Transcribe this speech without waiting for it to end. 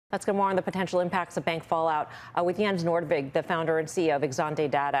Let's go more on the potential impacts of bank fallout with Jens Nordvig, the founder and CEO of Exante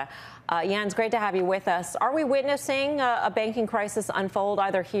Data. Jens, great to have you with us. Are we witnessing a banking crisis unfold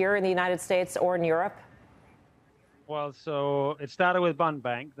either here in the United States or in Europe? Well, so it started with one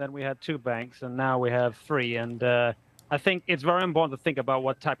bank, then we had two banks, and now we have three. And I think it's very important to think about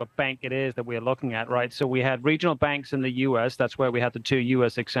what type of bank it is that we're looking at, right? So we had regional banks in the U.S. That's where we had the two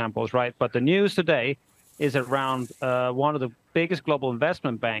U.S. examples, right? But the news today is around one of the biggest global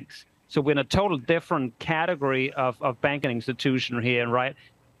investment banks. So we're in a total different category of banking institution here, right?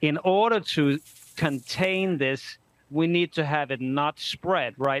 In order to contain this, we need to have it not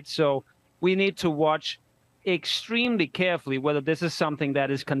spread, right? So we need to watch extremely carefully whether this is something that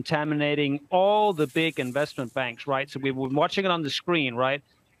is contaminating all the big investment banks, right? So we were watching it on the screen, right?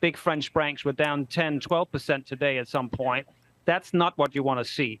 Big French banks were down 10, 12% today at some point. That's not what you want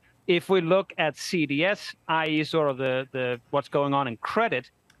to see. If we look at CDS, i.e. sort of the what's going on in credit,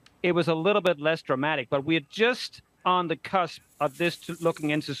 it was a little bit less dramatic, but we're just on the cusp of this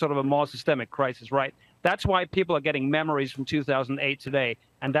looking into sort of a more systemic crisis, right? That's why people are getting memories from 2008 today,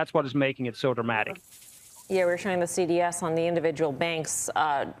 and that's what is making it so dramatic. Yeah, we're showing the CDS on the individual banks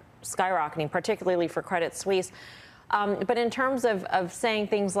skyrocketing, particularly for Credit Suisse. But in terms of saying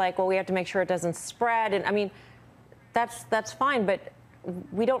things like, well, we have to make sure it doesn't spread, and I mean, that's fine, but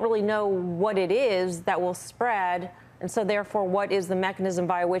we don't really know what it is that will spread, and so therefore, what is the mechanism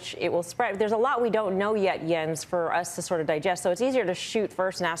by which it will spread? There's a lot we don't know yet, Jens, for us to sort of digest. So it's easier to shoot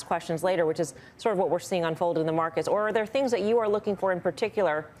first and ask questions later, which is sort of what we're seeing unfold in the markets. Or are there things that you are looking for in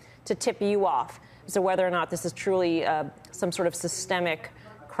particular to tip you off as to whether or not this is truly some sort of systemic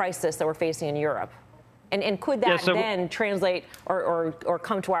crisis that we're facing in Europe? And could that then translate or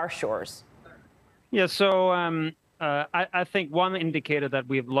come to our shores? Yeah, so I think one indicator that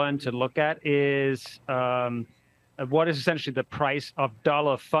we've learned to look at is what is essentially the price of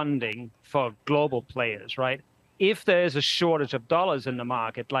dollar funding for global players, right? If there is a shortage of dollars in the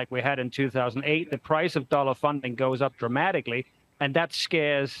market, like we had in 2008, the price of dollar funding goes up dramatically, and that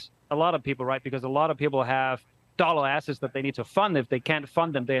scares a lot of people, right? Because a lot of people have dollar assets that they need to fund. If they can't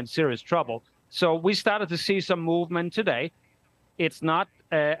fund them, they're in serious trouble. So we started to see some movement today. It's not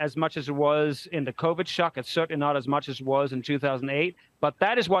as much as it was in the COVID shock. It's certainly not as much as it was in 2008. But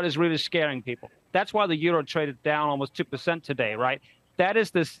that is what is really scaring people. That's why the euro traded down almost 2% today, right? That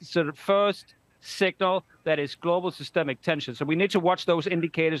is the sort of first signal that is global systemic tension. So we need to watch those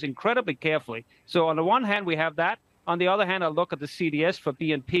indicators incredibly carefully. So on the one hand, we have that. On the other hand, I look at the CDS for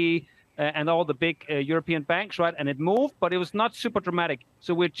BNP and all the big European banks, right? And it moved, but it was not super dramatic.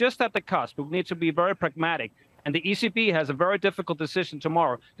 So we're just at the cusp. We need to be very pragmatic. And the ECB has a very difficult decision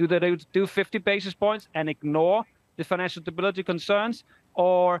tomorrow. Do they do 50 basis points and ignore the financial stability concerns?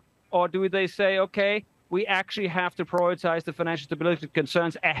 Or do they say, okay, we actually have to prioritize the financial stability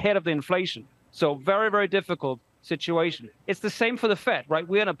concerns ahead of the inflation? So very, very difficult situation. It's the same for the Fed, right?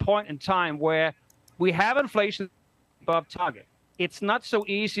 We're at a point in time where we have inflation above target. It's not so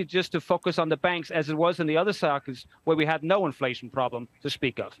easy just to focus on the banks as it was in the other cycles where we had no inflation problem to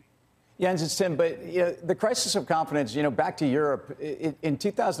speak of. Jens, it's Tim, but the crisis of confidence, back to Europe, in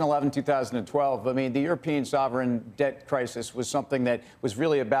 2011, 2012, I mean, the European sovereign debt crisis was something that was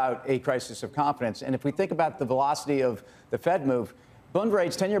really about a crisis of confidence. And if we think about the velocity of the Fed move, bond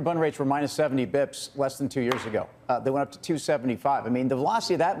rates, 10-year bond rates were minus 70 bips less than 2 years ago. They went up to 275. I mean, the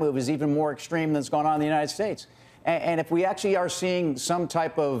velocity of that move is even more extreme than what's going on in the United States. And if we actually are seeing some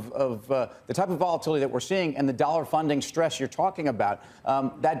type of the type of volatility that we're seeing and the dollar funding stress you're talking about,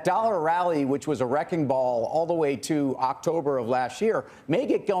 that dollar rally, which was a wrecking ball all the way to October of last year, may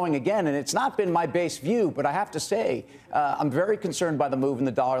get going again. And it's not been my base view, but I have to say, I'm very concerned by the move in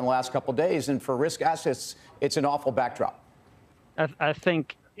the dollar in the last couple of days. And for risk assets, it's an awful backdrop. I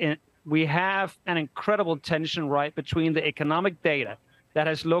think we have an incredible tension, right, between the economic data that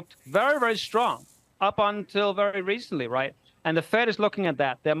has looked very, very strong up until very recently, right? And the Fed is looking at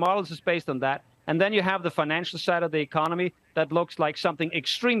that. Their models is based on that. And then you have the financial side of the economy that looks like something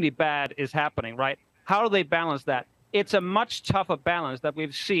extremely bad is happening, right? How do they balance that? It's a much tougher balance that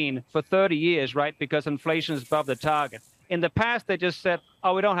we've seen for 30 years, right? Because inflation is above the target. In the past, they just said,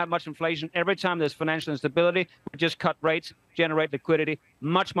 oh, we don't have much inflation. Every time there's financial instability, we just cut rates, generate liquidity.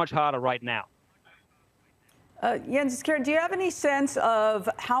 Much, much harder right now. Jens, do you have any sense of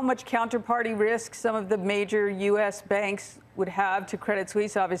how much counterparty risk some of the major U.S. banks would have to Credit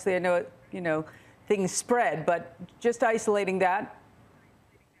Suisse? Obviously, I know, things spread, but just isolating that.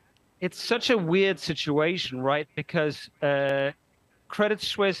 It's such a weird situation, right? Because Credit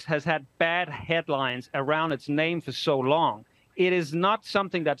Suisse has had bad headlines around its name for so long. It is not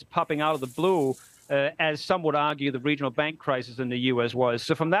something that's popping out of the blue. as some would argue the regional bank crisis in the U.S. was.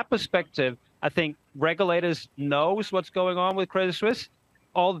 So from that perspective, I think regulators knows what's going on with Credit Suisse.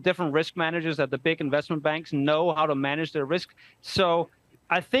 All the different risk managers at the big investment banks know how to manage their risk. So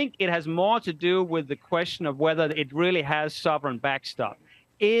I think it has more to do with the question of whether it really has sovereign backstop.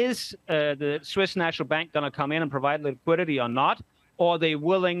 Is the Swiss National Bank going to come in and provide liquidity or not? Or are they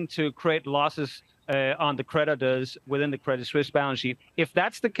willing to create losses on the creditors within the Credit Suisse balance sheet? If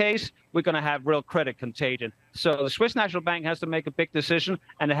that's the case, we're going to have real credit contagion. So the Swiss National Bank has to make a big decision,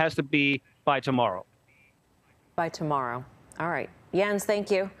 and it has to be by tomorrow. By tomorrow. All right. Jens,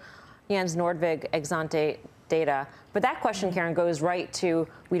 thank you. Jens Nordvig, Exante data. But that question, Karen, goes right to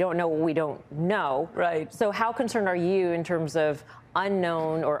we don't know what we don't know. Right. So how concerned are you in terms of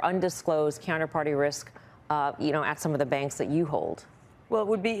unknown or undisclosed counterparty risk, at some of the banks that you hold? Well, it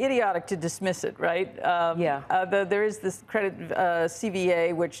would be idiotic to dismiss it, right? There is this credit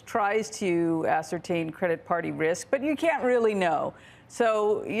CVA, which tries to ascertain credit party risk, but you can't really know.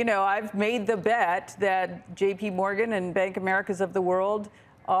 So, I've made the bet that J.P. Morgan and Bank Americas of the world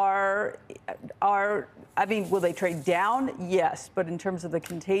will they trade down? Yes. But in terms of the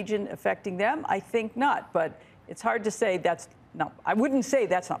contagion affecting them, I think not. But it's hard to say I wouldn't say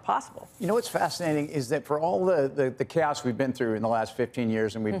that's not possible. You know what's fascinating is that for all the chaos we've been through in the last 15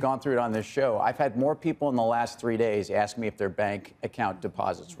 years, and we've gone through it on this show, I've had more people in the last 3 days ask me if their bank account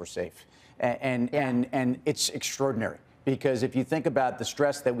deposits were safe. And it's extraordinary. Because if you think about the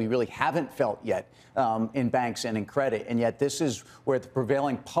stress that we really haven't felt yet in banks and in credit, and yet this is where the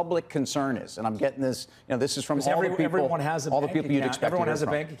prevailing public concern is. And I'm getting this, this is from all the people, everyone has a all the bank people you'd account. expect Everyone to has a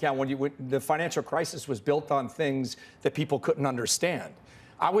hear from. bank account. When the financial crisis was built on things that people couldn't understand.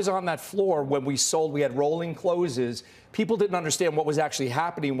 I was on that floor when we sold. We had rolling closes. People didn't understand what was actually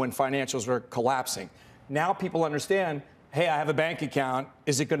happening when financials were collapsing. Now people understand, hey, I have a bank account.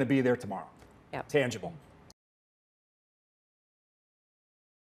 Is it going to be there tomorrow? Yep. Tangible.